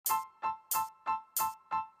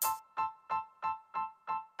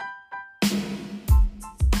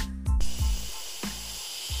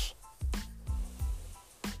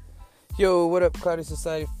Yo, what up, Cloudy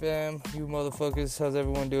Society fam? You motherfuckers, how's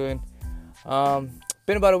everyone doing?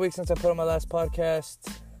 Been about a week since I put on my last podcast,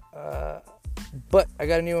 but I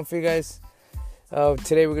got a new one for you guys.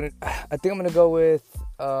 Today I think I'm gonna go with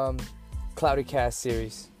Cloudy Cast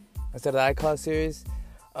series instead of the iCall series.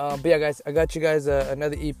 But yeah, guys, I got you guys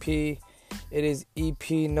another EP. It is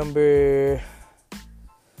EP number,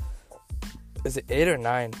 is it 8 or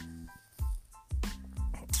 9?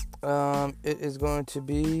 It is going to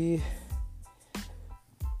be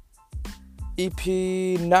EP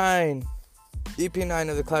 9 of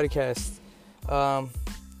the Cloudy Cast,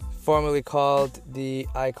 formerly called the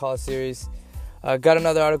iCall series. Got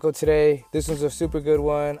another article today. This one's a super good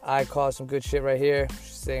one. I call some good shit right here,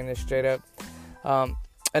 just saying this straight up.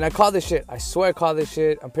 And I call this shit. I swear I call this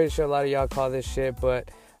shit. I'm pretty sure a lot of y'all call this shit,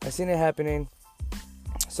 but I seen it happening.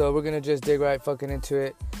 So we're gonna just dig right fucking into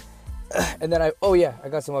it. And then I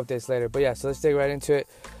got some updates later. But yeah, so let's dig right into it.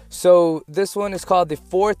 So this one is called the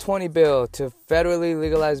 420 bill to federally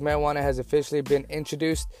legalize marijuana has officially been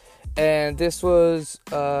introduced. And this was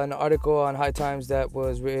an article on High Times that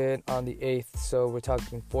was written on the 8th. So we're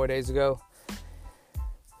talking 4 days ago.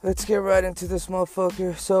 Let's get right into this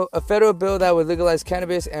motherfucker. So a federal bill that would legalize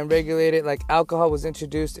cannabis and regulate it like alcohol was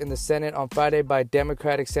introduced in the Senate on Friday by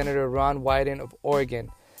Democratic Senator Ron Wyden of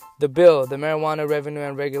Oregon. The bill, the Marijuana Revenue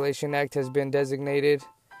and Regulation Act, has been designated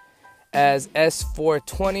as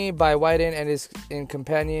S420 by Wyden and is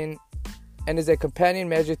a companion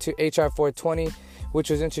measure to HR 420, which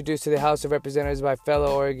was introduced to the House of Representatives by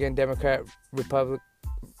fellow Oregon Democrat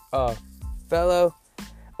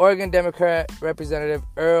Representative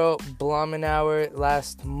Earl Blumenauer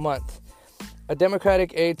last month. A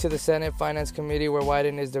Democratic aide to the Senate Finance Committee, where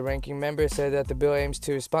Wyden is the ranking member, said that the bill aims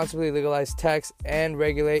to responsibly legalize, tax, and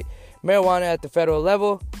regulate marijuana at the federal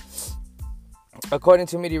level. According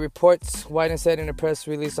to media reports, Wyden said in a press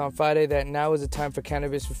release on Friday that now is the time for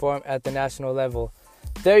cannabis reform at the national level.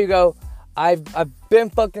 There you go. I've been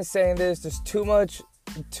fucking saying this. There's too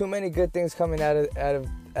many good things coming out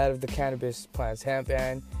of the cannabis plants, hemp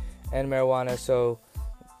and marijuana. So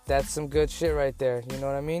that's some good shit right there. You know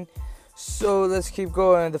what I mean? So let's keep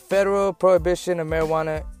going. The federal prohibition of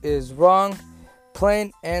marijuana is wrong,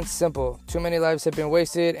 plain and simple. Too many lives have been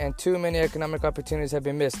wasted and too many economic opportunities have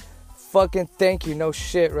been missed. Fucking thank you. No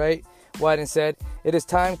shit, right? Wyden said. It is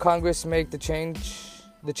time Congress make the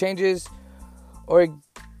changes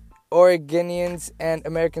Oregonians and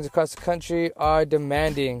Americans across the country are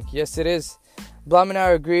demanding. Yes, it is.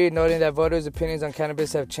 Blumenauer agreed, noting that voters' opinions on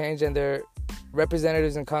cannabis have changed and their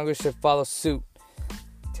representatives in Congress should follow suit.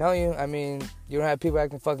 Telling you, I mean, you don't have people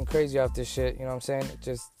acting fucking crazy off this shit, you know what I'm saying?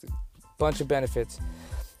 Just a bunch of benefits.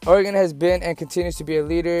 Oregon has been and continues to be a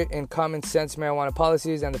leader in common sense marijuana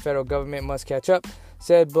policies, and the federal government must catch up,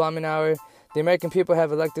 said Blumenauer. The American people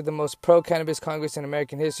have elected the most pro-cannabis Congress in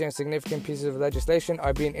American history, and significant pieces of legislation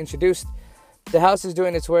are being introduced. The House is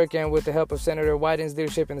doing its work, and with the help of Senator Wyden's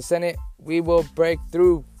leadership in the Senate, we will break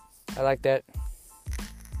through. I like that.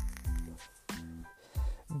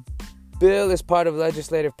 Bill is part of a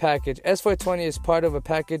legislative package. S420 is part of a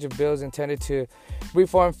package of bills intended to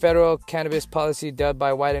reform federal cannabis policy dubbed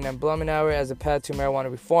by Wyden and Blumenauer as a path to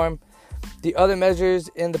marijuana reform. The other measures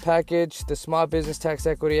in the package, the Small Business Tax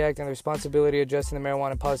Equity Act and the Responsibility Adjusting the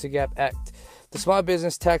Marijuana Policy Gap Act. The Small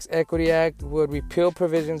Business Tax Equity Act would repeal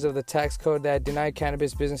provisions of the tax code that deny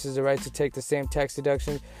cannabis businesses the right to take the same tax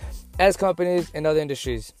deductions as companies in other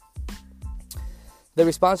industries. The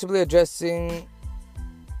Responsibly Addressing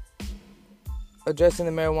the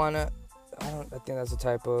marijuana, I think that's a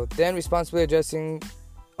typo. Then Responsibly Addressing,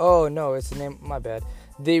 it's the name, my bad.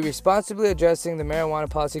 The Responsibly Addressing the Marijuana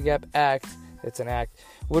Policy Gap Act, it's an act,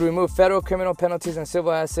 would remove federal criminal penalties and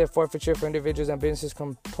civil asset forfeiture for individuals and businesses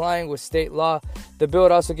complying with state law. The bill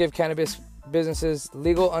would also give cannabis businesses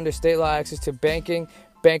legal under state law access to banking,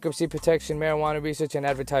 bankruptcy protection, marijuana research, and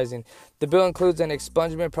advertising. The bill includes an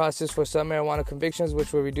expungement process for some marijuana convictions,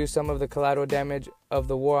 which will reduce some of the collateral damage of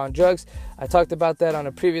the war on drugs. I talked about that on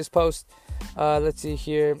a previous post. Let's see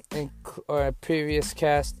here, or a previous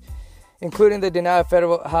cast. Including the denial of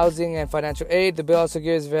federal housing and financial aid. The bill also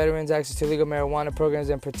gives veterans access to legal marijuana programs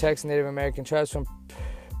and protects Native American tribes from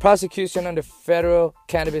prosecution under federal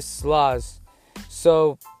cannabis laws.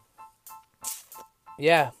 So,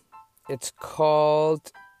 yeah, it's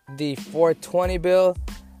called the 420 bill.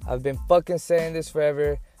 I've been fucking saying this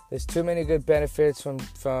forever. There's too many good benefits from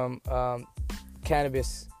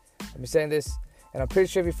cannabis. I've been saying this, and I'm pretty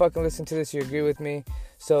sure if you fucking listen to this, you agree with me.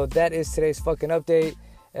 So that is today's fucking update.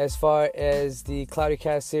 As far as the Cloudy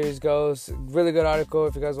Cast series goes, really good article.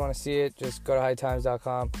 If you guys want to see it, just go to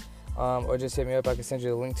hightimes.com or just hit me up. I can send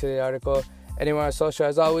you the link to the article. Anywhere on social,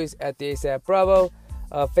 as always, at the ASAP Bravo.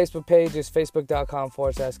 Facebook page is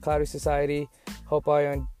facebook.com/Cloudy Society. Hope all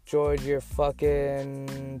you enjoyed your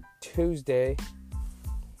fucking Tuesday.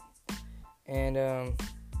 And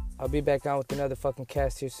I'll be back on with another fucking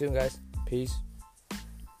cast here soon, guys. Peace.